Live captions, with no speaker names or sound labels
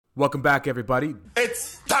Welcome back, everybody.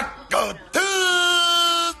 It's Taco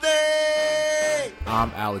Tuesday!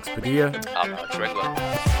 I'm Alex Padilla. I'm Regla.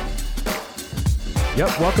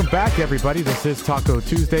 Yep, welcome back, everybody. This is Taco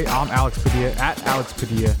Tuesday. I'm Alex Padilla at Alex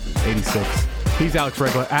Padilla 86. He's Alex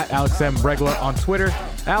Regla at Alex M Regla on Twitter.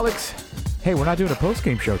 Alex, hey, we're not doing a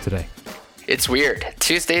post-game show today. It's weird.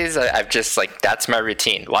 Tuesdays, I've just that's my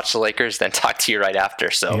routine. Watch the Lakers, then talk to you right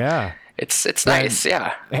after. So yeah. It's nice,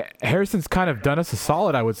 yeah. Harrison's kind of done us a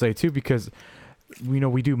solid, I would say, too, because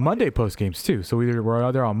we do Monday post games too. So we're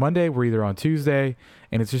either on Monday, we're either on Tuesday,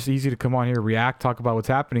 and it's just easy to come on here, react, talk about what's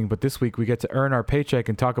happening. But this week we get to earn our paycheck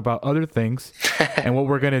and talk about other things. And what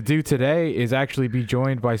we're going to do today is actually be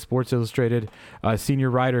joined by Sports Illustrated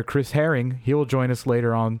senior writer Chris Herring. He will join us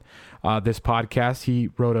later on this podcast.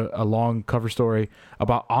 He wrote a long cover story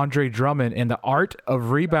about Andre Drummond and the art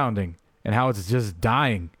of rebounding and how it's just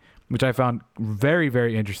dying, which I found very,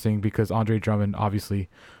 very interesting because Andre Drummond, obviously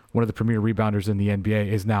one of the premier rebounders in the NBA,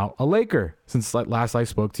 is now a Laker. Since last I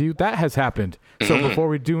spoke to you, that has happened. So before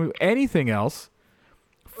we do anything else,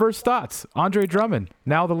 first thoughts, Andre Drummond,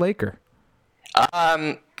 now the Laker.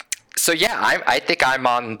 So yeah, I think I'm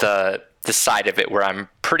on the side of it where I'm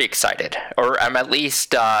pretty excited, or I'm at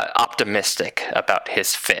least optimistic about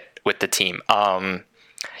his fit with the team.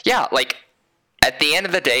 Yeah, at the end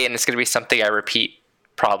of the day, and it's going to be something I repeat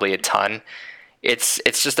probably a ton, it's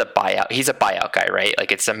just a buyout. He's a buyout guy, right?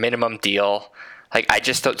 It's a minimum deal. I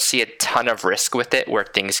just don't see a ton of risk with it where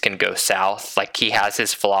things can go south. He has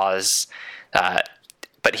his flaws,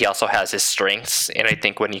 but he also has his strengths. And I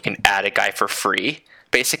think when you can add a guy for free,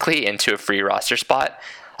 basically into a free roster spot,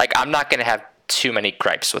 I'm not going to have too many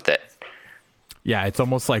gripes with it. Yeah, it's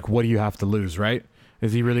almost what do you have to lose, right?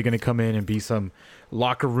 Is he really going to come in and be some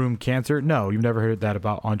locker room cancer? No, you've never heard that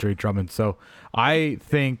about Andre Drummond. So I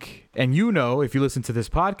think, and if you listen to this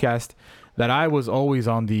podcast, that I was always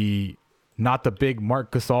on not the big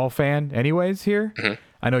Marc Gasol fan anyways here. Mm-hmm.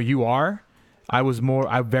 I know you are. I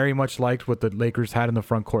very much liked what the Lakers had in the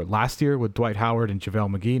front court last year with Dwight Howard and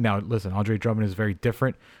JaVale McGee. Now, listen, Andre Drummond is very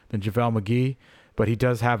different than JaVale McGee, but he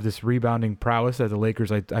does have this rebounding prowess that the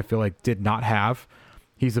Lakers, I feel did not have.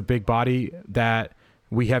 He's a big body that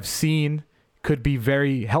we have seen could be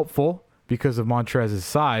very helpful because of Montrez's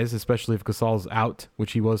size, especially if Gasol's out,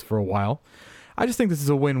 which he was for a while. I just think this is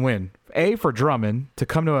a win-win. For Drummond to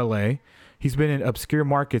come to LA. He's been in obscure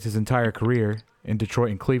markets his entire career in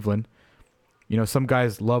Detroit and Cleveland. Some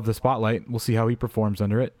guys love the spotlight. We'll see how he performs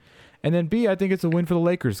under it. And then B, I think it's a win for the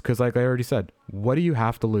Lakers because, like I already said, what do you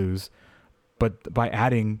have to lose but by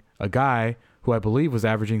adding a guy who I believe was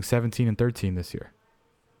averaging 17 and 13 this year?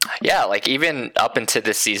 Yeah, even up into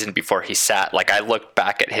this season before he sat, I looked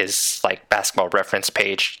back at his basketball reference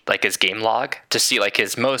page, his game log to see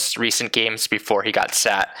his most recent games before he got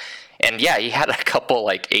sat. And yeah, he had a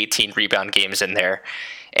couple 18 rebound games in there.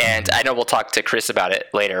 And I know we'll talk to Chris about it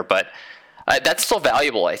later, but that's still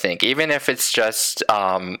valuable, I think, even if it's just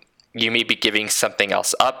you may be giving something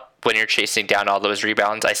else up when you're chasing down all those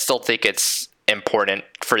rebounds. I still think it's important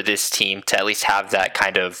for this team to at least have that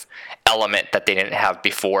kind of element that they didn't have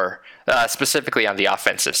before, specifically on the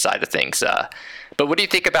offensive side of things. But what do you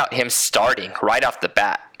think about him starting right off the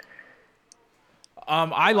bat?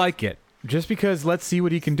 I like it just because let's see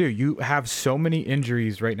what he can do. You have so many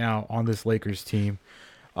injuries right now on this Lakers team.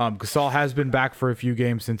 Gasol has been back for a few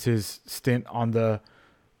games since his stint on the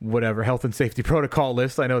health and safety protocol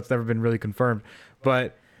list. I know it's never been really confirmed,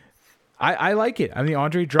 but I like it. I mean,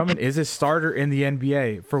 Andre Drummond is a starter in the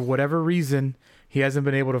NBA. For whatever reason, he hasn't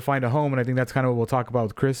been able to find a home, and I think that's kind of what we'll talk about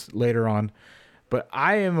with Chris later on. But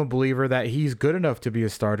I am a believer that he's good enough to be a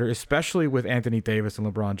starter, especially with Anthony Davis and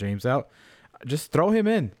LeBron James out. Just throw him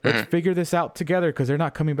in. Let's figure this out together because they're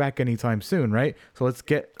not coming back anytime soon, right? So let's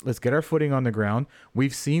get our footing on the ground.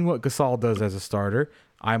 We've seen what Gasol does as a starter.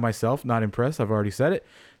 I myself, not impressed. I've already said it.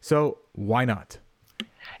 So why not?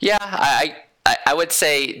 Yeah, I would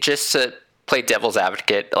say, just to play devil's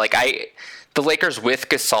advocate, the Lakers with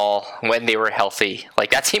Gasol when they were healthy,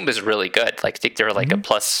 that team was really good. I think they were a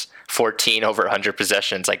plus 14 over 100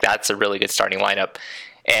 possessions. That's a really good starting lineup.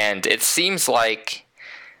 And it seems like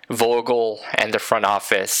Vogel and the front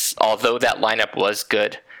office, although that lineup was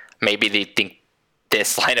good, maybe they think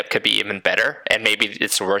this lineup could be even better, and maybe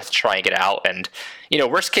it's worth trying it out. And,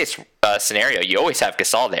 worst case scenario, you always have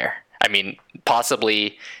Gasol there. I mean,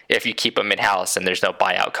 possibly if you keep him in-house and there's no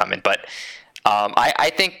buyout coming. But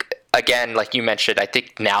I think, again, like you mentioned, I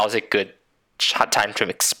think now is a good time to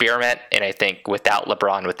experiment. And I think without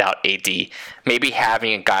LeBron, without AD, maybe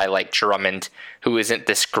having a guy like Drummond, who isn't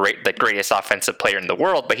the greatest offensive player in the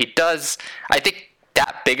world, but he does, I think,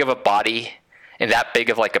 that big of a body and that big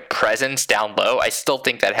of like a presence down low, I still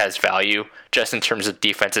think that has value just in terms of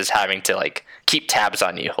defenses having to like keep tabs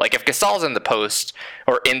on you. Like if Gasol's in the post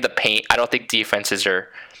or in the paint, I don't think defenses are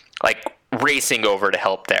like racing over to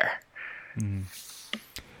help there.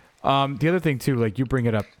 The other thing too, like you bring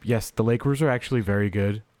it up, yes, the Lakers are actually very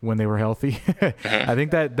good when they were healthy. I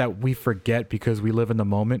think that we forget because we live in the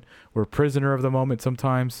moment. We're a prisoner of the moment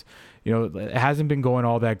sometimes. You know, it hasn't been going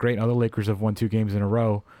all that great. Other Lakers have won 2 games in a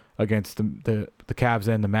row against the Cavs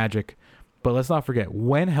and the Magic. But let's not forget,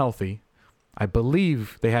 when healthy, I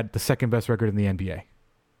believe they had the second best record in the NBA.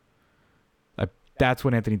 That's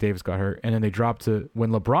when Anthony Davis got hurt. And then they dropped to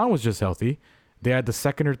when LeBron was just healthy. They had the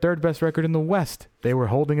second or third best record in the West. They were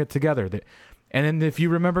holding it together. And then if you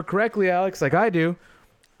remember correctly, Alex, like I do,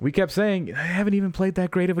 we kept saying, they haven't even played that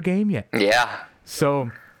great of a game yet. Yeah. So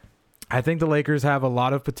I think the Lakers have a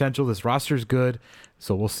lot of potential. This roster's good.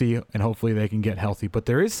 So we'll see, and hopefully they can get healthy. But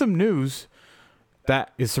there is some news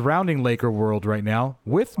that is surrounding Laker world right now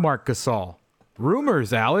with Marc Gasol.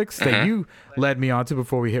 Rumors, Alex, that you led me on to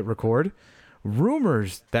before we hit record.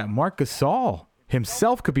 Rumors that Marc Gasol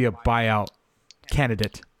himself could be a buyout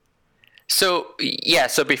candidate. So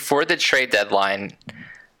before the trade deadline,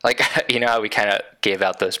 like, you know how we kind of gave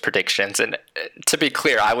out those predictions, and to be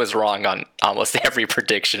clear, I was wrong on almost every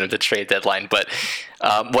prediction of the trade deadline. But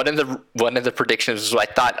one of the predictions was I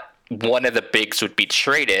thought one of the bigs would be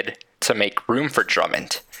traded to make room for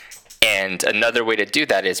Drummond, and another way to do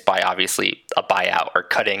that is by obviously a buyout or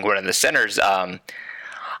cutting one of the centers.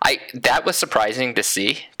 That was surprising to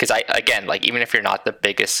see because again, like even if you're not the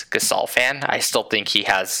biggest Gasol fan, I still think he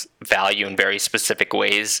has value in very specific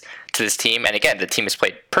ways to this team. And again, the team has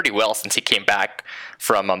played pretty well since he came back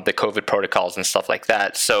from the COVID protocols and stuff like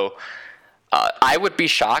that. So I would be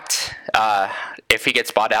shocked if he gets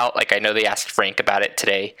bought out. Like I know they asked Frank about it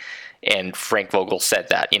today, and Frank Vogel said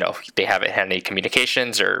that, you know, they haven't had any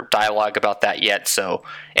communications or dialogue about that yet. So,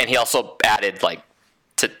 and he also added like,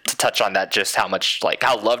 to touch on that, just how much, like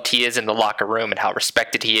how loved he is in the locker room and how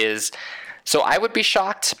respected he is. So I would be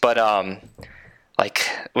shocked, but like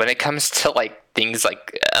when it comes to like things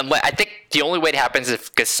like, I think the only way it happens is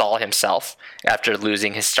if Gasol himself, after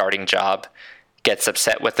losing his starting job, gets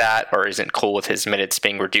upset with that or isn't cool with his minutes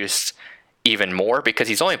being reduced even more, because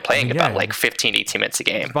he's only playing about like 15, 18 minutes a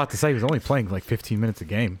game. I was about to say he was only playing like 15 minutes a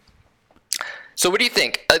game. So what do you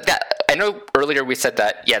think? I know earlier we said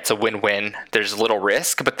that, yeah, it's a win-win. There's little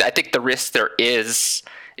risk, but I think the risk there is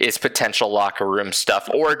potential locker room stuff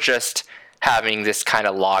or just having this kind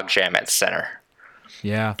of logjam at center.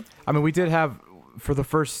 Yeah. I mean, we did have, for the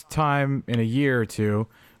first time in a year or two,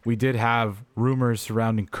 we did have rumors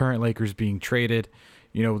surrounding current Lakers being traded.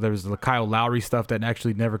 You know, there was the Kyle Lowry stuff that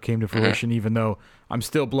actually never came to fruition, even though I'm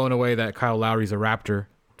still blown away that Kyle Lowry's a Raptor.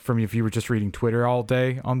 From if you were just reading Twitter all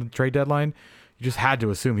day on the trade deadline, you just had to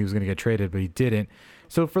assume he was going to get traded, but he didn't.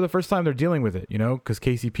 So for the first time, they're dealing with it, you know, because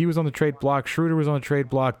KCP was on the trade block, Schröder was on the trade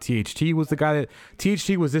block, THT was the guy that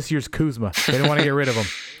THT was this year's Kuzma. They didn't want to get rid of him.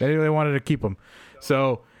 They wanted to keep him.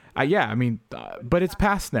 So yeah, I mean, but it's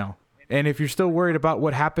past now. And if you're still worried about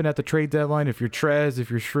what happened at the trade deadline, if you're Trez, if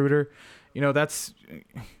you're Schröder, you know,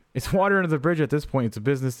 it's water under the bridge at this point. It's a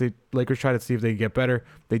business. The Lakers try to see if they could get better.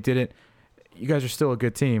 They didn't. You guys are still a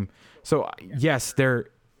good team. So yes, there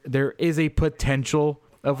is a potential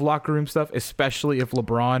of locker room stuff, especially if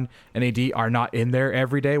LeBron and AD are not in there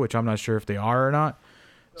every day, which I'm not sure if they are or not.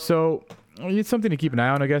 So it's something to keep an eye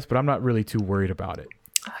on, I guess, but I'm not really too worried about it.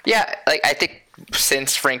 Yeah, like I think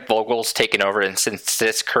since Frank Vogel's taken over and since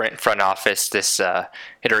this current front office, this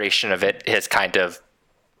iteration of it has kind of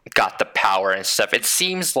got the power and stuff, it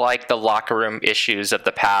seems like the locker room issues of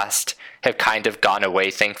the past have kind of gone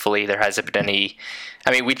away, thankfully. There hasn't been any... I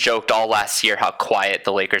mean, we joked all last year how quiet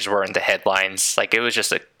the Lakers were in the headlines. Like, it was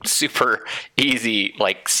just a super easy,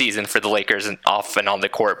 like, season for the Lakers and off and on the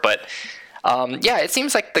court. But, yeah, it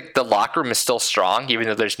seems like the locker room is still strong, even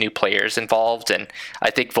though there's new players involved. And I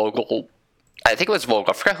think Vogel... I think it was Vogel.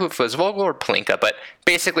 I forgot who it was, Vogel or Pelinka. But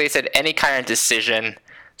basically, it said any kind of decision,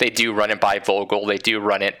 they do run it by Vogel. They do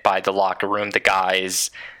run it by the locker room, the guys.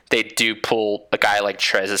 They do pull a guy like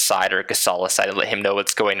Trez aside or Gasol aside and let him know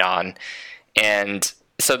what's going on. And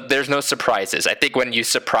so there's no surprises. I think when you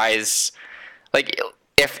surprise, like,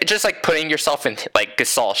 if just like putting yourself in like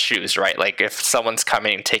Gasol's shoes, right? Like if someone's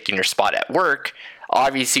coming and taking your spot at work,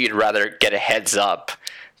 obviously you'd rather get a heads up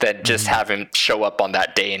than just have him show up on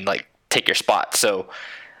that day and like take your spot. So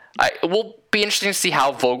it will be interesting to see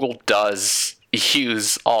how Vogel does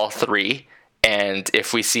use all three. And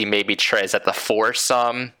if we see maybe Trez at the 4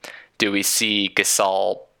 some, do we see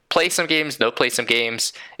Gasol play some games, no play some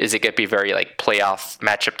games? Is it going to be very like playoff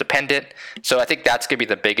matchup dependent? So I think that's going to be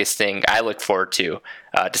the biggest thing I look forward to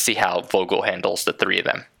see how Vogel handles the three of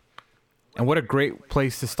them. And what a great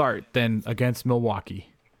place to start then against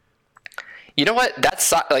Milwaukee. You know what?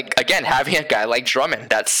 That's like, again, having a guy like Drummond,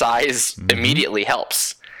 that size immediately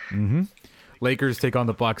helps. Mm-hmm. Lakers take on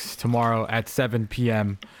the Bucks tomorrow at 7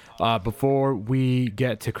 p.m. Before we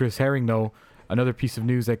get to Chris Herring, though, another piece of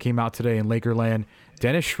news that came out today in Lakerland,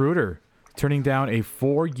 Dennis Schröder turning down a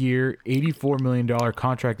 4-year, $84 million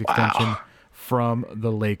contract extension from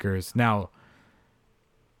the Lakers. Now,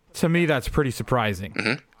 to me, that's pretty surprising.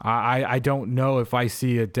 Mm-hmm. I don't know if I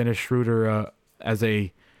see a Dennis Schröder as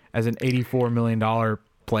an $84 million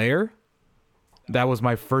player. That was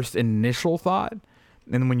my first initial thought.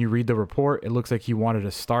 And when you read the report, it looks like he wanted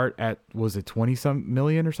to start at, was it 20-some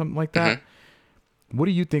million or something like that? Mm-hmm. What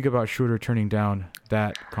do you think about Schröder turning down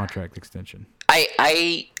that contract extension?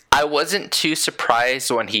 I wasn't too surprised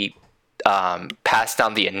when he passed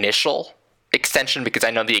down the initial extension, because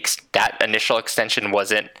I know that initial extension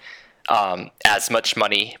wasn't as much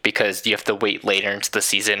money, because you have to wait later into the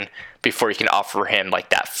season before you can offer him like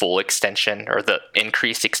that full extension or the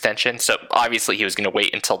increased extension. So obviously he was going to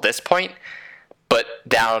wait until this point. But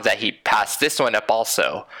now that he passed this one up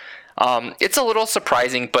also, it's a little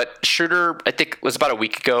surprising. But Schröder, I think it was about a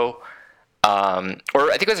week ago, or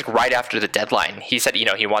I think it was like right after the deadline, he said,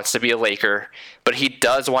 he wants to be a Laker, but he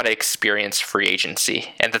does want to experience free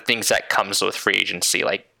agency and the things that comes with free agency,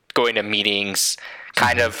 like going to meetings,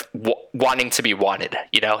 kind of wanting to be wanted.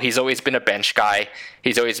 He's always been a bench guy.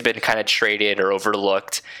 He's always been kind of traded or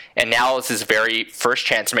overlooked. And now it's his very first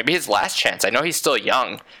chance, maybe his last chance. I know he's still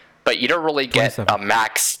young, but you don't really get a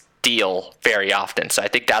max deal very often. So I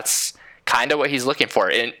think that's kind of what he's looking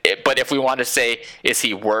for. But if we want to say, is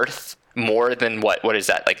he worth more than what is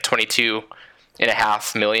that, like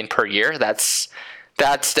 $22.5 million per year? That's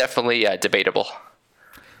definitely debatable.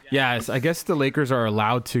 Yes, I guess the Lakers are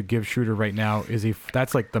allowed to give Schröder right now.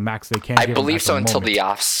 That's like the max they can give him. I believe so until the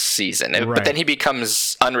off season, right. But then he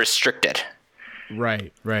becomes unrestricted.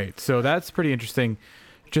 Right. So that's pretty interesting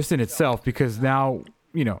just in itself, because now,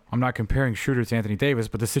 I'm not comparing Schröder to Anthony Davis,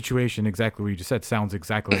 but the situation, exactly what you just said, sounds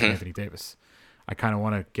exactly like Anthony Davis. I kind of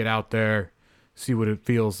want to get out there, see what it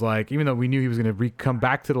feels like. Even though we knew he was going to come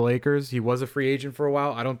back to the Lakers, he was a free agent for a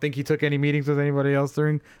while. I don't think he took any meetings with anybody else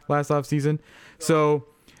during last offseason. So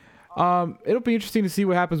it'll be interesting to see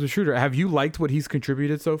what happens with Schröder. Have you liked what he's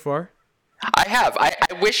contributed so far? I have. I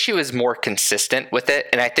wish he was more consistent with it,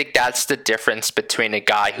 and I think that's the difference between a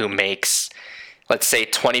guy who makes, let's say,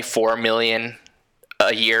 $24 million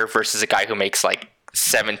a year versus a guy who makes like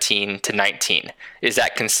 17 to 19, is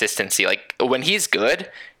that consistency. Like when he's good,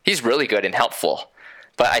 he's really good and helpful.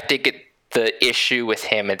 But I think the issue with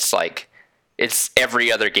him, it's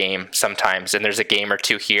every other game sometimes. And there's a game or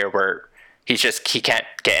two here where he can't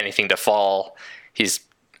get anything to fall. He's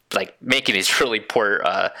like making these really poor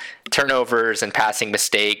turnovers and passing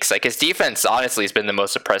mistakes. Like his defense honestly has been the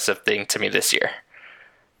most impressive thing to me this year.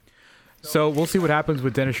 So we'll see what happens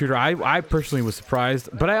with Dennis Schröder. I personally was surprised,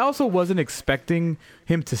 but I also wasn't expecting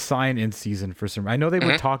him to sign in season for some. I know they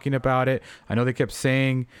were talking about it. I know they kept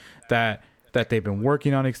saying that they've been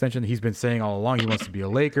working on an extension. He's been saying all along he wants to be a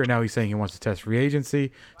Laker. Now he's saying he wants to test free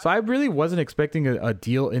agency. So I really wasn't expecting a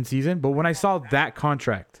deal in season. But when I saw that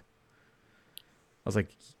contract, I was like,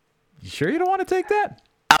 you sure you don't want to take that?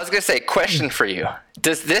 I was going to say, question for you.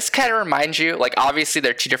 Does this kind of remind you, like obviously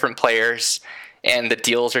they're two different players, and the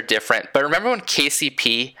deals are different. But remember when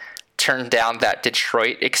KCP turned down that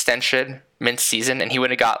Detroit extension mid-season, and he would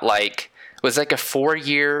have got it was like a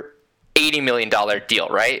 4-year, $80 million deal,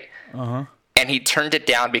 right? Uh-huh. And he turned it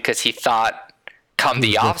down because he thought come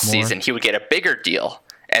the offseason he would get a bigger deal.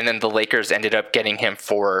 And then the Lakers ended up getting him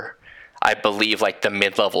for, I believe, like the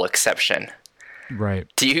mid-level exception. Right.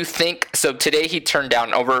 Do you think, so today he turned down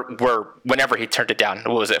whenever he turned it down,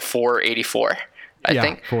 what was it, 484? I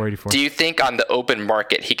think 484. Do you think on the open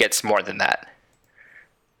market he gets more than that?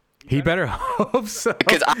 He better hope so.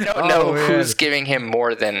 Because I don't know who's giving him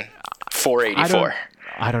more than 484.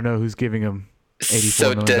 I don't know who's giving him $84 so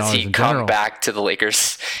million does he in come general. back to the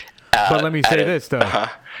Lakers? But let me say this though: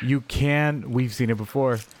 we've seen it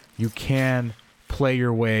before. You can play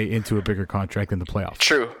your way into a bigger contract in the playoffs.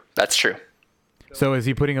 True, that's true. So is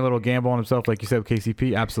he putting a little gamble on himself, like you said with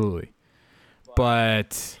KCP? Absolutely.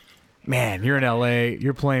 But man, you're in LA.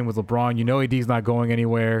 You're playing with LeBron. You know AD's not going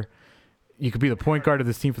anywhere. You could be the point guard of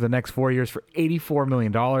this team for the next 4 years for $84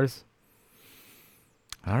 million. All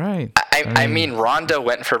right. I mean, Rondo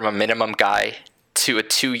went from a minimum guy to a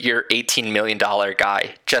 2-year, $18 million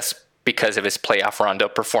guy just because of his playoff Rondo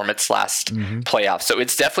performance last playoff. So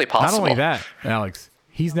it's definitely possible. Not only that, Alex,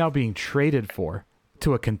 he's now being traded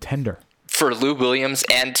to a contender. For Lou Williams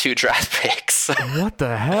and 2 draft picks. What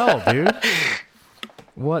the hell, dude?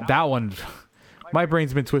 What? That one, my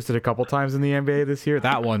brain's been twisted a couple times in the NBA this year.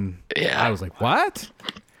 That one, Yeah. I was like, what?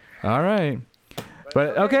 All right.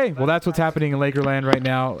 But okay, well, that's what's happening in Lakerland right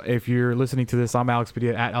now. If you're listening to this, I'm Alex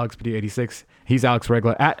Padilla at Alex Padilla86. He's Alex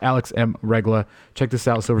Regla at Alex M Regla. Check this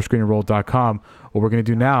out, silverscreenandroll.com. What we're going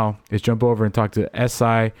to do now is jump over and talk to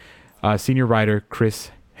SI senior writer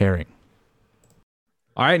Chris Herring.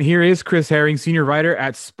 All right, and here is Chris Herring, senior writer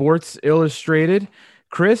at Sports Illustrated.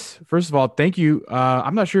 Chris, first of all, thank you.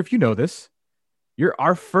 I'm not sure if you know this. You're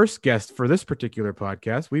our first guest for this particular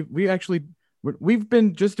podcast. We've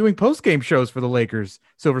been just doing post-game shows for the Lakers,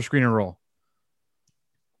 Silver Screen and Roll.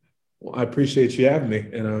 Well, I appreciate you having me,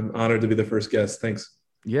 and I'm honored to be the first guest. Thanks.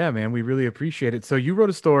 Yeah, man, we really appreciate it. So you wrote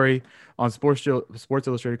a story on Sports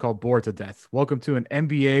Illustrated called Bored to Death. Welcome to an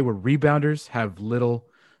NBA where rebounders have little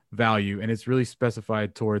value, and it's really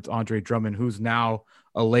specified towards Andre Drummond, who's now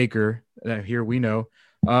a Laker. Here we know.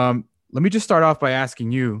 Let me just start off by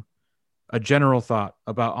asking you a general thought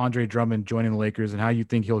about Andre Drummond joining the Lakers and how you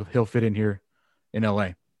think he'll fit in here in LA.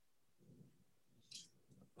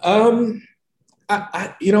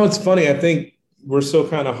 It's funny. I think we're so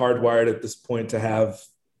kind of hardwired at this point to have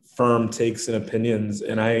firm takes and opinions,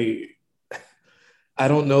 and I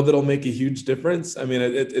don't know that it'll make a huge difference. I mean,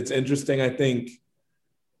 it's interesting. I think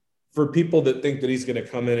for people that think that he's going to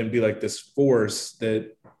come in and be like this force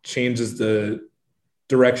that changes the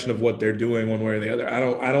direction of what they're doing one way or the other,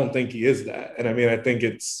 I don't think he is that. And I mean, I think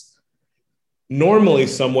it's normally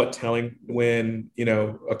somewhat telling when,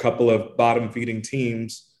 a couple of bottom feeding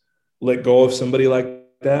teams let go of somebody like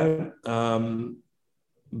that.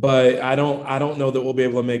 But I don't know that we'll be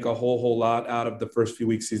able to make a whole lot out of the first few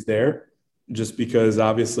weeks he's there, just because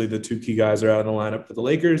obviously the 2 key guys are out in the lineup for the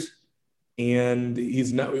Lakers. And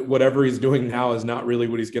he's not, whatever he's doing now is not really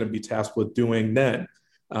what he's going to be tasked with doing then,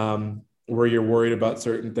 where you're worried about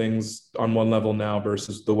certain things on one level now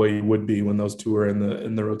versus the way you would be when those 2 are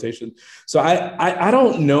in the rotation. So I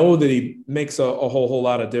don't know that he makes a whole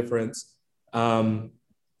lot of difference. On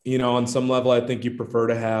some level, I think you prefer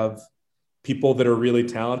to have people that are really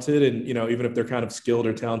talented and, even if they're kind of skilled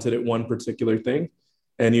or talented at one particular thing,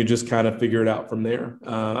 and you just kind of figure it out from there.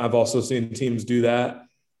 I've also seen teams do that,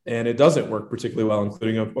 and it doesn't work particularly well,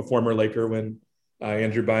 including a former Laker when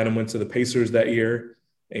Andrew Bynum went to the Pacers that year.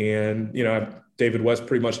 And, David West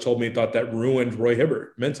pretty much told me he thought that ruined Roy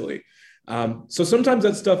Hibbert mentally. So sometimes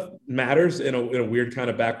that stuff matters in a weird kind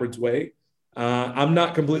of backwards way. I'm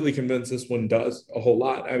not completely convinced this one does a whole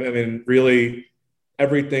lot. I mean, really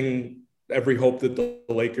every hope that the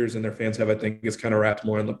Lakers and their fans have, I think, is kind of wrapped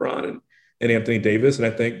more in LeBron and Anthony Davis. And I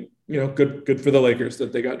think, good for the Lakers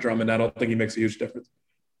that they got Drummond. I don't think he makes a huge difference.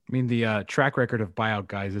 I mean, the track record of buyout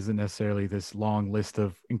guys isn't necessarily this long list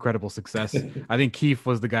of incredible success. I think Keefe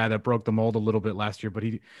was the guy that broke the mold a little bit last year, but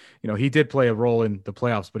he did play a role in the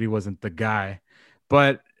playoffs, but he wasn't the guy.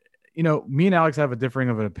 But, me and Alex have a differing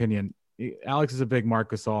of an opinion. Alex is a big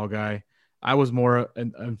Marc Gasol guy. I was more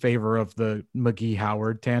in favor of the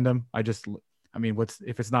McGee-Howard tandem.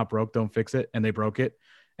 If it's not broke, don't fix it. And they broke it.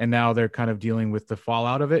 And now they're kind of dealing with the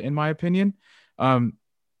fallout of it, in my opinion.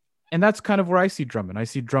 And that's kind of where I see Drummond. I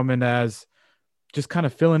see Drummond as just kind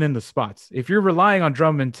of filling in the spots. If you're relying on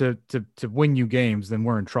Drummond to win you games, then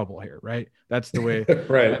we're in trouble here, right? That's the way.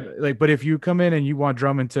 Right. But if you come in and you want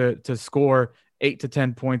Drummond to score 8 to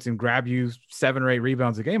 10 points and grab you 7 or 8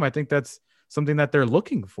 rebounds a game, I think that's something that they're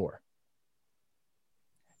looking for.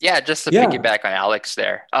 Yeah, just to piggyback on Alex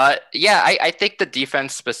there. I think the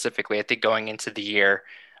defense specifically, I think going into the year,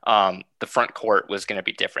 the front court was going to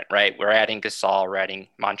be different, right? We're adding Gasol, we're adding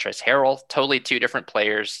Montrezl Harrell, totally 2 different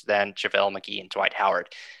players than JaVale McGee and Dwight Howard.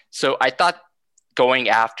 So I thought going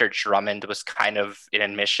after Drummond was kind of an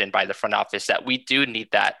admission by the front office that we do need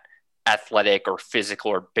that athletic or physical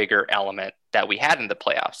or bigger element that we had in the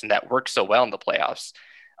playoffs and that worked so well in the playoffs.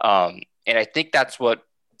 And I think that's what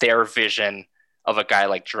their vision of a guy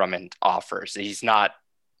like Drummond offers. He's not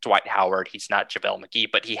Dwight Howard, he's not JaVale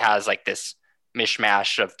McGee, but he has like this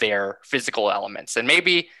mishmash of their physical elements. And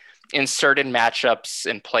maybe in certain matchups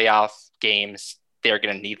in playoff games, they're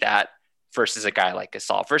going to need that versus a guy like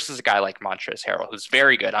Gasol, versus a guy like Montrezl Harrell, who's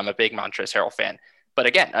very good. I'm a big Montrezl Harrell fan. But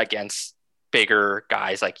again, against bigger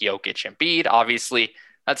guys like Jokic and Embiid, obviously,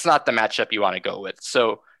 that's not the matchup you want to go with.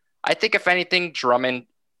 So I think if anything, Drummond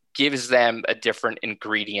gives them a different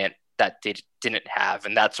ingredient that they didn't have.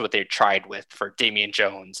 And that's what they tried with for Damian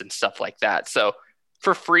Jones and stuff like that. So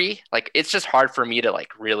for free, like, it's just hard for me to like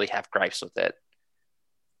really have gripes with it.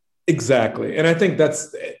 Exactly. And I think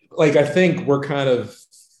that's like, I think we're kind of,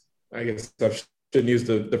 I guess I shouldn't use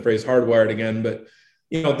the phrase hardwired again, but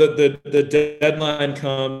the deadline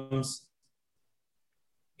comes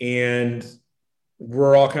and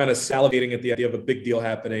we're all kind of salivating at the idea of a big deal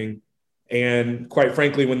happening. And quite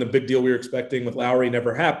frankly, when the big deal we were expecting with Lowry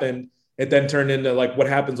never happened, it then turned into like what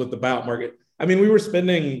happens with the buyout market. I mean, we were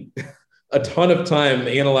spending a ton of time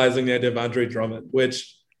analyzing the idea of Andre Drummond,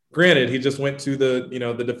 which granted, he just went to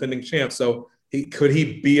the defending champ. So could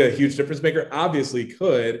he be a huge difference maker? Obviously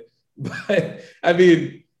could. But I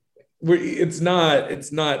mean, it's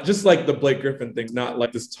not just like the Blake Griffin thing, not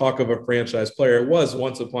like this talk of a franchise player. It was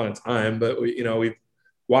once upon a time, but we've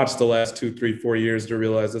watched the last 2, 3, 4 years to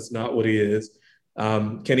realize that's not what he is.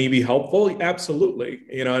 Can he be helpful? Absolutely.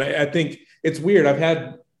 And I think it's weird. I've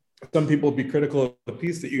had some people be critical of the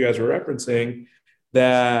piece that you guys were referencing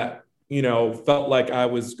that, felt like I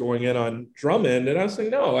was going in on Drummond. And I was saying,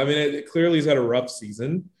 no, I mean, clearly he's had a rough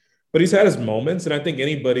season, but he's had his moments. And I think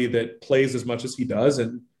anybody that plays as much as he does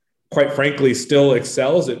and quite frankly still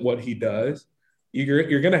excels at what he does,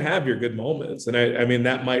 you're going to have your good moments. And I mean,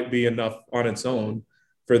 that might be enough on its own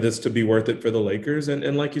for this to be worth it for the Lakers.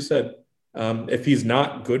 And like you said, if he's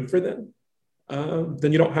not good for them,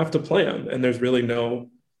 then you don't have to play him. And there's no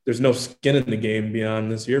skin in the game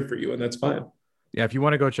beyond this year for you. And that's fine. Yeah, if you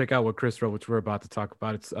want to go check out what Chris wrote, which we're about to talk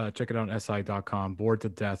about, it's check it out on SI.com. Bored to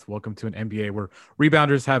death. Welcome to an NBA where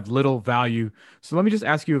rebounders have little value. So let me just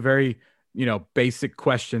ask you a very, basic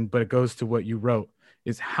question, but it goes to what you wrote,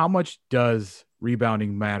 is how much does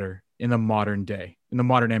rebounding matter in the modern day, in the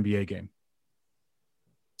modern NBA game?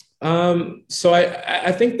 So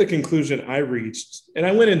I think the conclusion I reached, and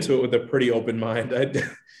I went into it with a pretty open mind.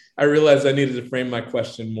 I realized I needed to frame my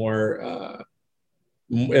question more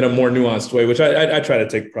in a more nuanced way, which I try to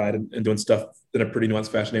take pride in doing stuff in a pretty nuanced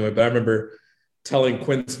fashion anyway. But I remember telling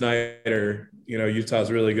Quinn Snyder,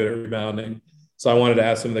 Utah's really good at rebounding. So I wanted to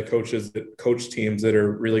ask some of the coaches that coach teams that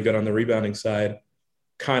are really good on the rebounding side,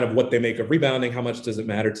 kind of what they make of rebounding, how much does it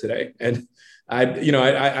matter today? And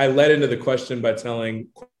I led into the question by telling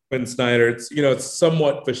Quinn Snyder, it's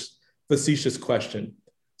somewhat facetious question.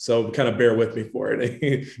 So kind of bear with me for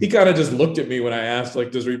it. He kind of just looked at me when I asked,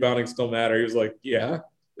 like, does rebounding still matter? He was like, yeah,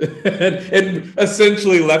 and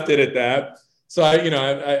essentially left it at that. So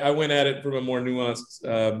I went at it from a more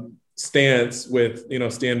nuanced stance with,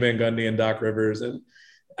 Stan Van Gundy and Doc Rivers. And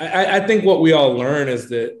I think what we all learn is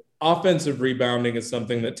that offensive rebounding is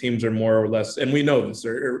something that teams are more or less, and we know this,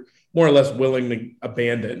 are more or less willing to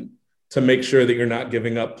abandon to make sure that you're not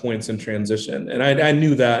giving up points in transition. And I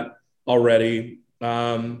knew that already.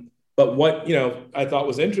 But what, I thought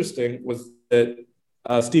was interesting was that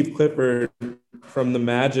Steve Clifford from the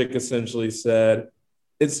Magic essentially said,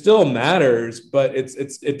 it still matters, but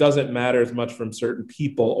it doesn't matter as much from certain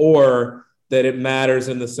people, or that it matters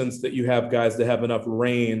in the sense that you have guys that have enough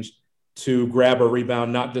range to grab a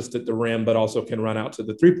rebound, not just at the rim, but also can run out to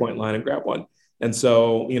the 3-point line and grab one. And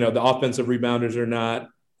so, the offensive rebounders are not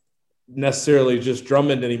necessarily just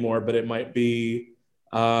Drummond anymore, but it might be,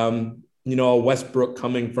 a Westbrook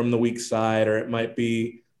coming from the weak side, or it might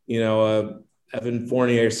be, a Evan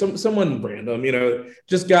Fournier, someone random,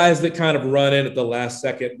 just guys that kind of run in at the last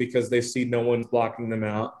second because they see no one's blocking them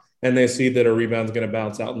out, and they see that a rebound's going to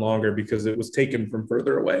bounce out longer because it was taken from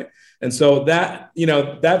further away. And so that,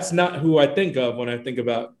 that's not who I think of when I think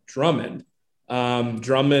about Drummond.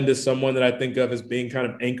 Drummond is someone that I think of as being kind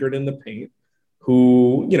of anchored in the paint,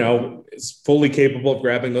 who, is fully capable of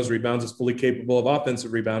grabbing those rebounds, is fully capable of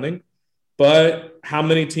offensive rebounding. But how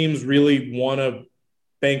many teams really want to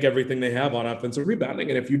bank everything they have on offensive rebounding?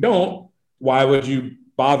 And if you don't, why would you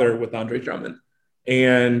bother with Andre Drummond?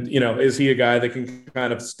 And, is he a guy that can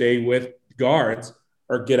kind of stay with guards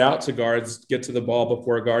or get out to guards, get to the ball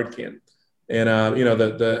before a guard can? And,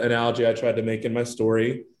 the analogy I tried to make in my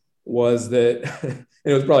story was that, and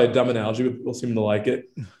it was probably a dumb analogy, but people seem to like it,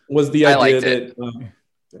 was the idea that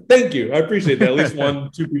thank you. I appreciate that. At least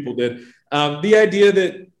 2 people did. The idea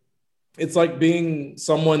that it's like being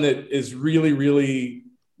someone that is really, really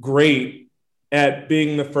great at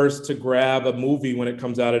being the first to grab a movie when it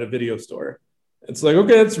comes out at a video store. It's like,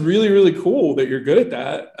 okay, it's really, really cool that you're good at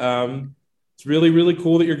that. It's really, really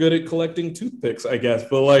cool that you're good at collecting toothpicks, I guess,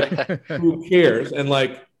 but like, who cares? And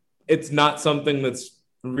like, it's not something that's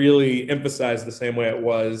really emphasized the same way it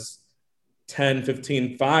was 10,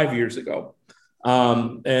 15, 5 years ago.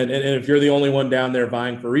 And if you're the only one down there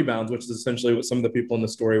vying for rebounds, which is essentially what some of the people in the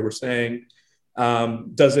story were saying,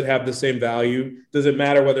 does it have the same value? Does it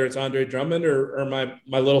matter whether it's Andre Drummond or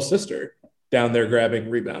my little sister down there grabbing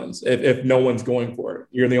rebounds? If no one's going for it,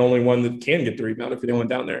 you're the only one that can get the rebound if you're the only one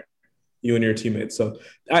down there. you and your teammates. So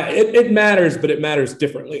it matters, but it matters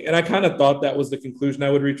differently. And I kind of thought that was the conclusion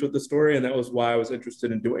I would reach with the story. And that was why I was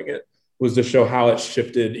interested in doing it, was to show how it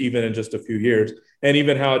shifted even in just a few years, and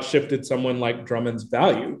even how it shifted someone like Drummond's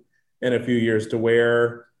value in a few years, to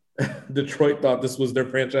where Detroit thought this was their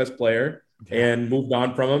franchise player and moved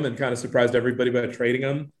on from him and kind of surprised everybody by trading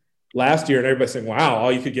him last year. And everybody saying, wow,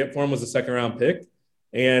 all you could get for him was a second round pick.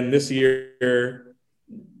 And this year,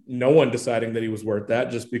 no one deciding that he was worth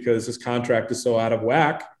that, just because his contract is so out of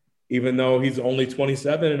whack, even though he's only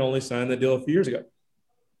 27 and only signed the deal a few years ago.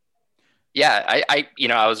 Yeah,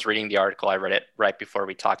 I was reading the article. I read it right before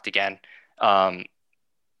we talked again.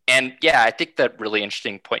 And yeah, I think the really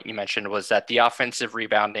interesting point you mentioned was that the offensive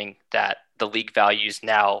rebounding that the league values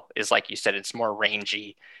now is, like you said, it's more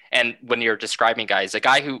rangy. And when you're describing guys, a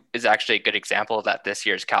guy who is actually a good example of that this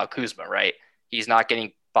year is Kyle Kuzma, right? He's not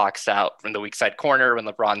getting boxed out from the weak side corner when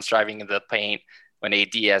LeBron's driving into the paint, when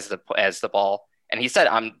AD has the ball. And he said,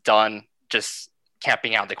 I'm done just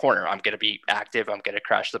camping out in the corner. I'm going to be active. I'm going to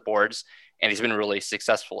crash the boards. And he's been really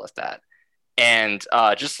successful with that. And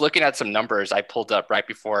just looking at some numbers I pulled up right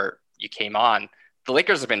before you came on, the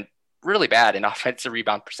Lakers have been really bad in offensive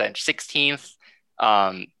rebound percentage, 16th.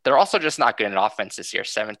 They're also just not good in offense this year,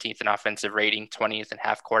 17th in offensive rating, 20th in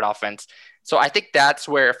half court offense. So I think that's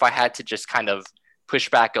where, if I had to just kind of push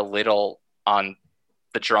back a little on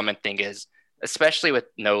the Drummond thing, is, especially with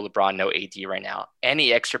no LeBron, no AD right now,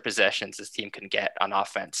 any extra possessions this team can get on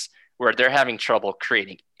offense where they're having trouble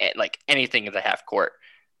creating like anything in the half court,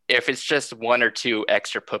 if it's just one or two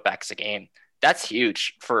extra putbacks a game, that's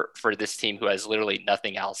huge for this team who has literally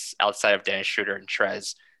nothing else outside of Dennis Schröder and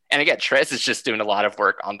Trez. And again, Trez is just doing a lot of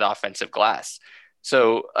work on the offensive glass.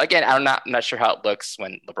 So again, I'm not sure how it looks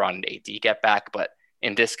when LeBron and AD get back, but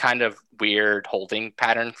in this kind of weird holding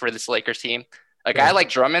pattern for this Lakers team, a guy like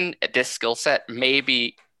Drummond at this skill set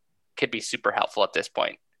maybe could be super helpful at this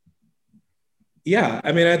point. Yeah,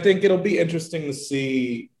 I mean, I think it'll be interesting to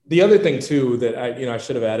see. The other thing too that I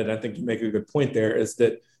should have added, I think you make a good point there, is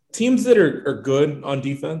that teams that are good on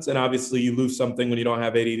defense, and obviously you lose something when you don't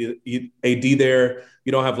have AD there,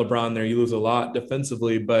 you don't have LeBron there, you lose a lot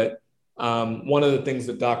defensively. But one of the things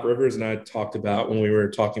that Doc Rivers and I talked about when we were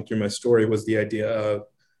talking through my story was the idea of,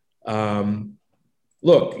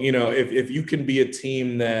 look, if you can be a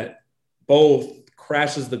team that both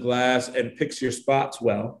crashes the glass and picks your spots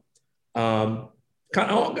well.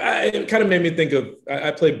 It kind of made me think of,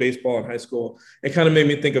 I played baseball in high school. It kind of made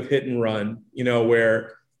me think of hit and run,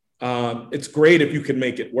 where it's great if you can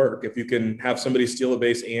make it work, if you can have somebody steal a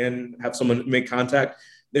base and have someone make contact.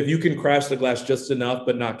 If you can crash the glass just enough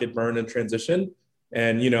but not get burned in transition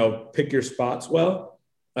and, pick your spots well,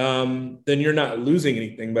 then you're not losing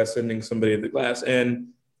anything by sending somebody to the glass. And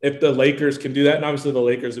if the Lakers can do that, and obviously the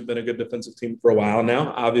Lakers have been a good defensive team for a while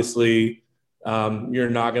now, obviously you're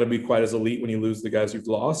not going to be quite as elite when you lose the guys you've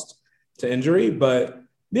lost to injury. But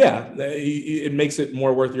yeah, it makes it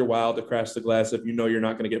more worth your while to crash the glass if you're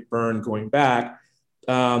not going to get burned going back.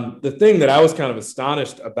 The thing that I was kind of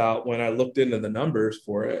astonished about when I looked into the numbers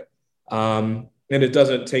for it, and it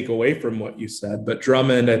doesn't take away from what you said, but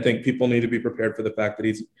Drummond, I think people need to be prepared for the fact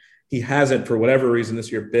that he hasn't, for whatever reason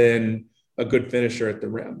this year, been a good finisher at the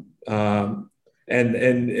rim.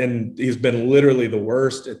 And he's been literally the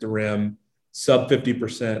worst at the rim, sub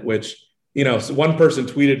 50%, which, so one person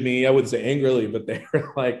tweeted me, I wouldn't say angrily, but they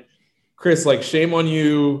were like, Chris, like, shame on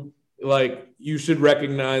you. Like, you should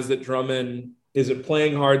recognize that Drummond isn't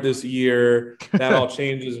playing hard this year. That all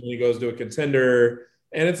changes when he goes to a contender.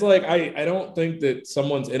 And it's like, I don't think that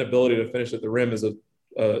someone's inability to finish at the rim is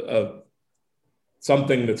a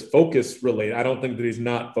something that's focus related. I don't think that he's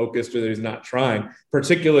not focused or that he's not trying,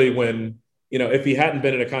 particularly when, if he hadn't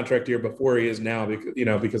been in a contract year before, he is now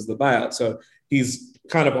because of the buyout. So he's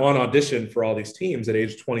kind of on audition for all these teams at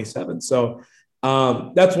age 27. So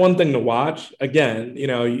that's one thing to watch. Again,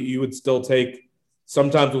 you would still take,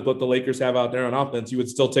 sometimes with what the Lakers have out there on offense, you would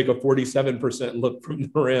still take a 47% look from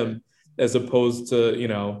the rim as opposed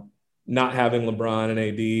to, not having LeBron and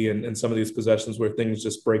AD and some of these possessions where things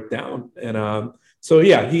just break down. And so,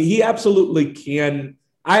 yeah, he absolutely can.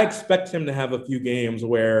 I expect him to have a few games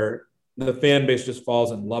where the fan base just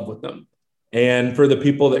falls in love with them. And for the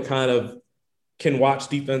people that kind of can watch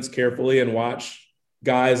defense carefully and watch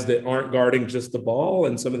guys that aren't guarding just the ball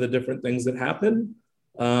and some of the different things that happen,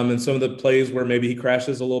 and some of the plays where maybe he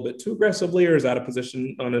crashes a little bit too aggressively or is out of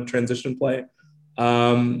position on a transition play,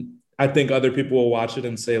 I think other people will watch it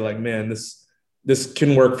and say, like, man, this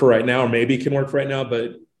can work for right now, or maybe can work for right now,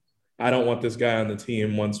 but I don't want this guy on the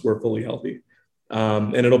team once we're fully healthy.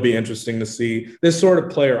 And it'll be interesting to see. This sort of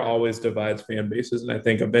player always divides fan bases. And I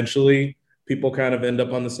think eventually people kind of end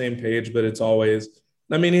up on the same page, but it's always,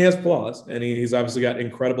 I mean, he has flaws, and he's obviously got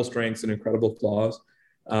incredible strengths and incredible flaws.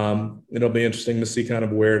 It'll be interesting to see kind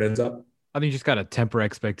of where it ends up. I think you just got to temper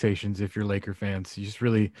expectations if you're Laker fans. You just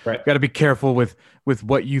really Right. got to be careful with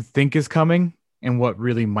what you think is coming and what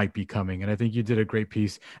really might be coming. And I think you did a great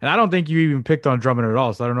piece. And I don't think you even picked on Drummond at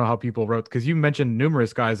all. So I don't know how people wrote, because you mentioned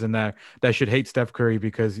numerous guys in that should hate Steph Curry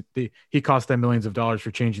because he cost them millions of dollars for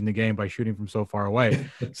changing the game by shooting from so far away.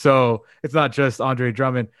 So it's not just Andre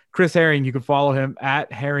Drummond. Chris Herring, you can follow him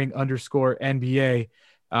at Herring_NBA.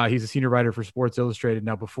 He's a senior writer for Sports Illustrated.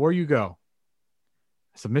 Now, before you go,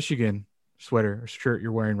 it's a Michigan sweater or shirt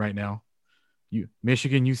you're wearing right now.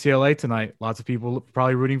 Michigan UCLA tonight. Lots of people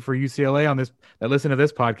probably rooting for UCLA on this that listen to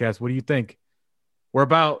this podcast. What do you think? We're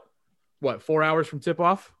about 4 hours from tip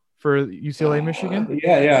off for UCLA Michigan.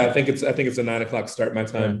 Yeah. I think it's a 9:00 start my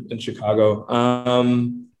time in Chicago.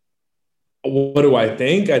 What do I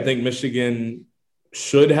think? I think Michigan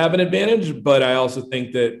should have an advantage, but I also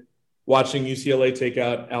think that watching UCLA take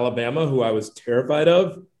out Alabama, who I was terrified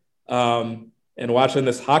of, and watching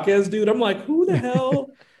this Hawkes dude, I'm like, who the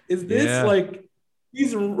hell is this? Yeah. Like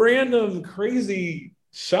these random crazy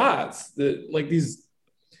shots that like these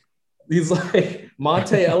like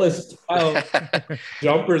Monte Ellis style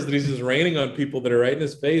jumpers that he's just raining on people that are right in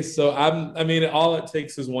his face. So I mean, all it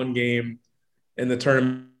takes is one game in the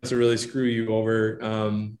tournament to really screw you over.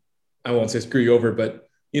 I won't say screw you over, but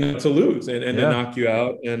to lose and to knock you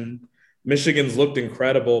out. And Michigan's looked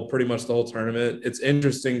incredible pretty much the whole tournament. It's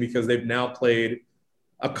interesting because they've now played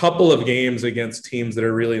a couple of games against teams that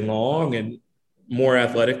are really long and more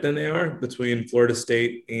athletic than they are, between Florida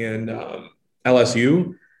State and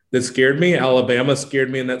LSU. That scared me. Alabama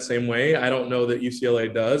scared me in that same way. I don't know that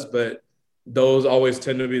UCLA does, but those always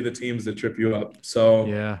tend to be the teams that trip you up. So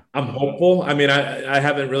yeah, I'm hopeful. I mean, I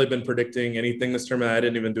haven't really been predicting anything this tournament. I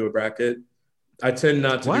didn't even do a bracket. I tend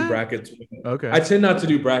not to do brackets. Okay. I tend not to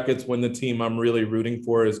do brackets when the team I'm really rooting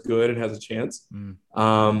for is good and has a chance.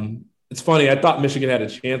 It's funny. I thought Michigan had a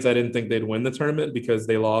chance. I didn't think they'd win the tournament because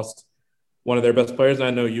they lost one of their best players. And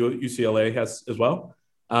I know UCLA has as well.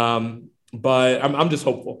 But I'm just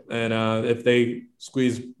hopeful. And if they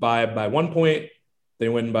squeeze by 1 point, they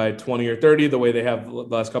win by 20 or 30 the way they have the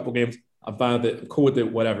last couple games, I'm fine with it. I'm cool with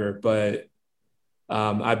it, whatever. But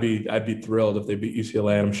I'd be thrilled if they beat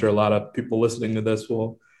UCLA. And I'm sure a lot of people listening to this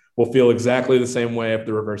will feel exactly the same way if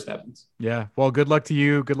the reverse happens. Yeah. Well, good luck to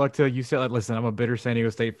you. Good luck to UCLA. Listen, I'm a bitter San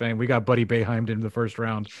Diego State fan. We got Buddy Boeheim in the first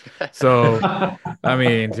round. So, I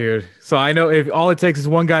mean, dude. So I know if all it takes is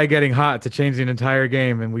one guy getting hot to change the entire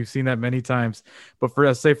game, and we've seen that many times. But for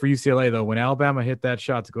UCLA, though, when Alabama hit that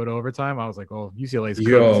shot to go to overtime, I was like, oh, UCLA's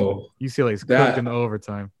cooked. UCLA's cooked in the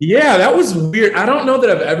overtime. Yeah, that was weird. I don't know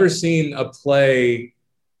that I've ever seen a play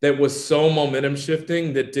that was so momentum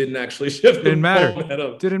shifting that didn't actually shift. Didn't matter.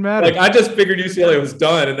 Like I just figured UCLA was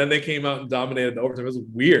done, and then they came out and dominated the overtime. It was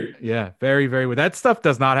weird. Yeah, very, very weird. That stuff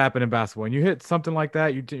does not happen in basketball. When you hit something like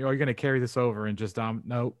that, you're going to carry this over and just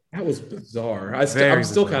no. That was bizarre. I'm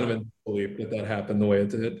still kind of in belief that happened the way it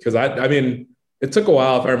did, because I mean, it took a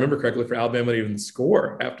while, if I remember correctly, for Alabama to even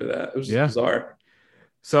score after that. It was just bizarre.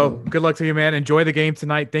 So good luck to you, man. Enjoy the game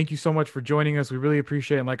tonight. Thank you so much for joining us. We really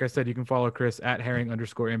appreciate it. And like I said, you can follow Chris at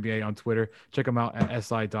Herring_NBA on Twitter. Check him out at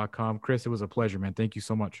SI.com. Chris, it was a pleasure, man. Thank you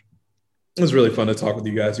so much. It was really fun to talk with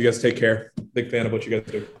you guys. You guys take care. Big fan of what you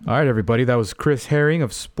guys do. All right, everybody. That was Chris Herring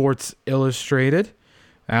of Sports Illustrated.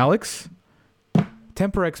 Alex,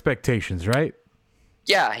 temper expectations, right?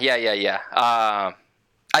 Yeah. I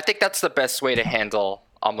think that's the best way to handle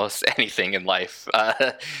almost anything in life.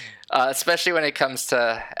 Especially when it comes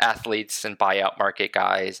to athletes and buyout market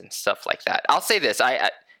guys and stuff like that. I'll say this,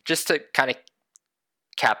 I just to kind of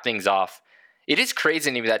cap things off, it is crazy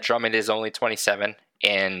to me that Drummond is only 27,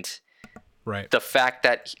 and the fact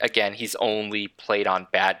that, again, he's only played on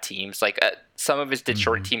bad teams. Like some of his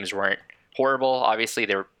Detroit teams weren't horrible. Obviously,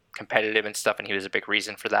 they were competitive and stuff, and he was a big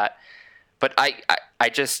reason for that. But I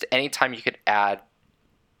just, anytime you could add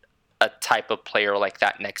a type of player like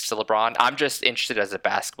that next to LeBron, I'm just interested as a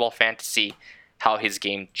basketball fan to see how his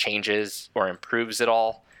game changes or improves at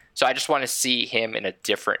all. So I just want to see him in a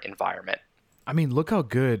different environment. I mean, look how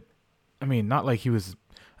good. I mean, not like he was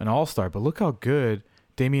an all-star, but look how good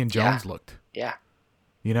Damian Jones looked. Yeah.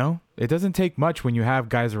 It doesn't take much when you have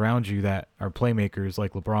guys around you that are playmakers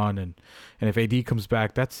like LeBron, and if AD comes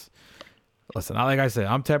back, listen, like I said,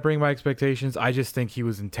 I'm tempering my expectations. I just think he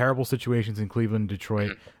was in terrible situations in Cleveland and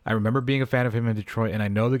Detroit. I remember being a fan of him in Detroit, and I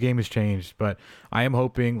know the game has changed, but I am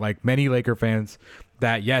hoping, like many Laker fans,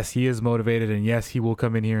 that yes, he is motivated, and yes, he will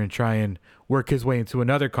come in here and try and work his way into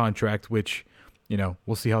another contract, which,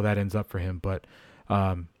 we'll see how that ends up for him. But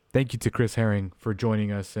thank you to Chris Herring for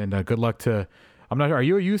joining us, and good luck to. I'm not sure. Are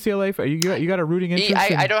you a UCLA fan? You got a rooting interest?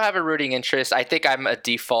 I don't have a rooting interest. I think I'm a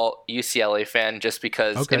default UCLA fan just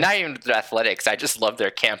because, and not even the athletics. I just love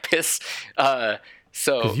their campus.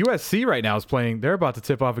 So because USC right now is playing, they're about to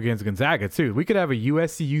tip off against Gonzaga too. We could have a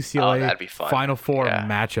USC UCLA that'd be fun. Final Four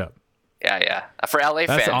matchup. Yeah. For LA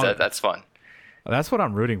fans, that's fun. That's what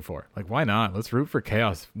I'm rooting for. Like, why not? Let's root for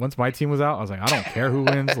chaos. Once my team was out, I was like, I don't care who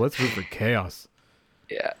wins. Let's root for chaos.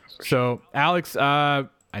 Yeah. So, Alex,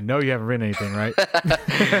 I know you haven't written anything, right?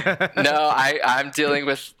 No, I'm dealing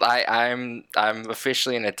with. I'm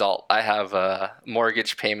officially an adult. I have a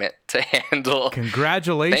mortgage payment to handle.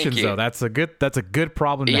 Congratulations, though. That's a good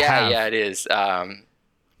problem to have. Yeah, it is.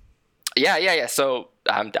 Yeah. So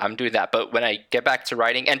I'm doing that. But when I get back to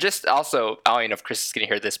writing, and just also, I don't know if Chris is going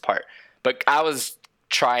to hear this part, but I was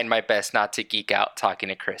trying my best not to geek out talking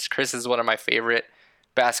to Chris. Chris is one of my favorite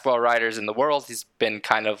basketball writers in the world. He's been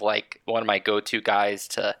kind of like one of my go-to guys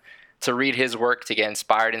to read his work, to get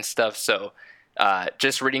inspired and stuff. So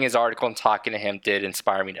just reading his article and talking to him did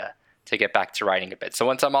inspire me to get back to writing a bit. So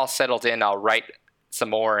once I'm all settled in, I'll write some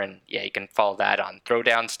more, and yeah, you can follow that on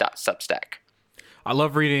Throwdown.substack. I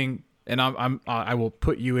love reading, and I will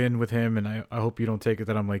put you in with him, and I hope you don't take it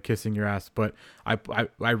that I'm like kissing your ass, but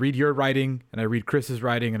I read your writing, and I read Chris's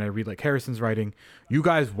writing, and I read like Harrison's writing. You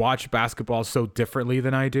guys watch basketball so differently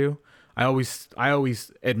than I do. I always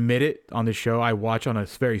admit it on the show. I watch on a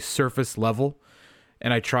very surface level,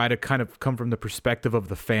 and I try to kind of come from the perspective of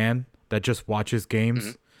the fan that just watches games.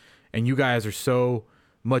 Mm-hmm. And you guys are so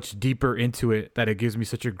much deeper into it that it gives me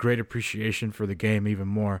such a great appreciation for the game even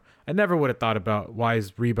more. I never would have thought about why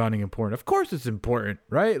is rebounding important. Of course it's important,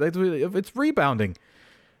 right? Like, it's rebounding.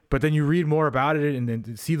 But then you read more about it and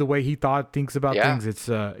then see the way he thinks about things.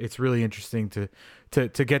 It's really interesting to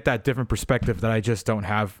get that different perspective that I just don't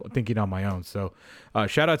have thinking on my own. So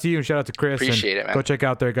shout out to you and shout out to Chris. Appreciate it, man. Go check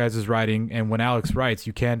out their guys' writing. And when Alex writes,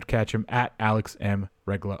 you can catch him at Alex M.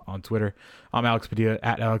 Regla on Twitter. I'm Alex Padilla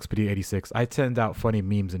at Alex Padilla 86. I send out funny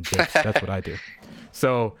memes and tips. That's what I do.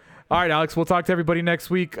 So, all right, Alex, we'll talk to everybody next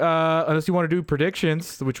week. Unless you want to do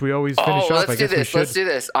predictions, which we always finish off. Let's do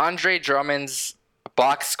this. Andre Drummond's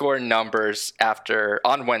box score numbers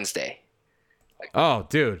on Wednesday. Oh,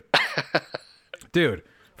 dude. Dude.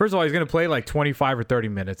 First of all, he's going to play like 25 or 30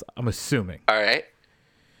 minutes, I'm assuming. All right.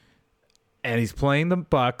 And he's playing the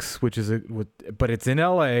Bucks, but it's in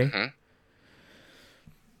LA. Mm-hmm.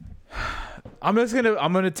 I'm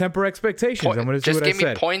gonna temper expectations. I'm gonna do what I said. Just give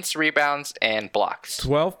me points, rebounds, and blocks.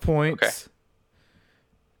 12 points. Okay.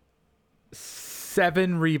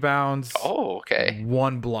 7 rebounds. Oh, okay.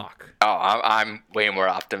 1 block. Oh, I'm way more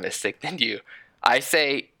optimistic than you. I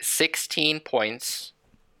say 16 points.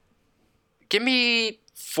 Give me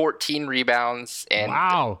 14 rebounds, and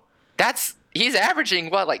wow, he's averaging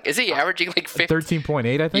what? Like, is he averaging like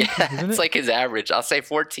 13.8? I think. Yeah, isn't it's like his average. I'll say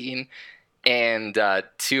 14 and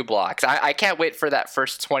 2 blocks. I can't wait for that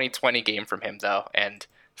first 2020 game from him though, and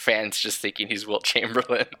fans just thinking he's Wilt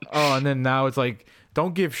Chamberlain. Oh, and then now it's like,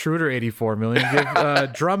 don't give Schröder $84 million,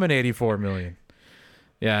 give Drummond $84 million.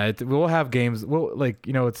 Yeah, we'll have games. We'll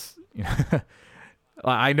it's.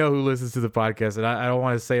 I know who listens to the podcast, and I don't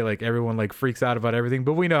want to say like everyone like freaks out about everything,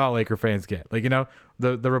 but we know how Laker fans get. Like,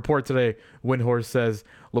 the report today, Windhorst says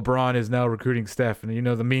LeBron is now recruiting Steph, and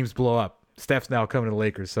the memes blow up. Steph's now coming to the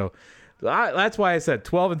Lakers, so that's why I said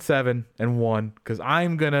 12-7 and 1, because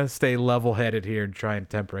I'm gonna stay level-headed here and try and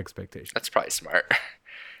temper expectations. That's probably smart.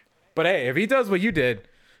 But hey, if he does what you did,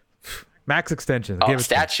 max extension. Oh,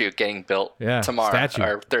 statue getting built tomorrow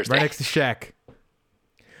or Thursday. Right next to Shaq.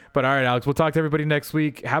 But all right, Alex, we'll talk to everybody next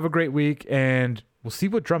week. Have a great week, and we'll see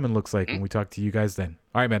what Drummond looks like when we talk to you guys then.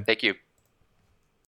 All right, man. Thank you.